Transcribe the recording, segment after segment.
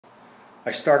I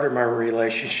started my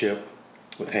relationship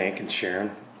with Hank and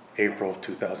Sharon April of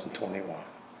 2021.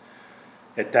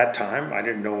 At that time, I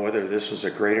didn't know whether this was a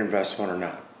great investment or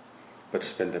not, but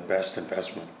it's been the best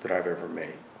investment that I've ever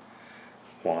made.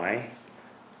 Why?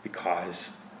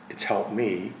 Because it's helped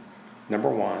me, number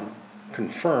one,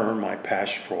 confirm my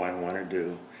passion for what I want to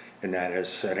do, and that is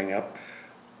setting up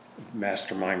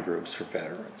mastermind groups for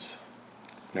veterans.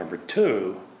 Number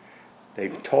two,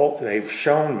 they've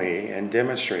shown me and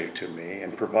demonstrated to me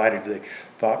and provided the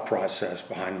thought process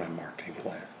behind my marketing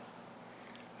plan.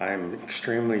 I'm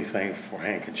extremely thankful for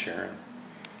Hank and Sharon,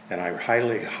 and I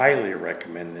highly, highly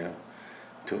recommend them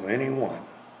to anyone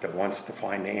that wants to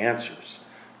find the answers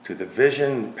to the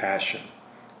vision and passion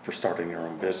for starting their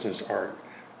own business or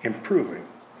improving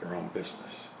their own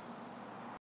business.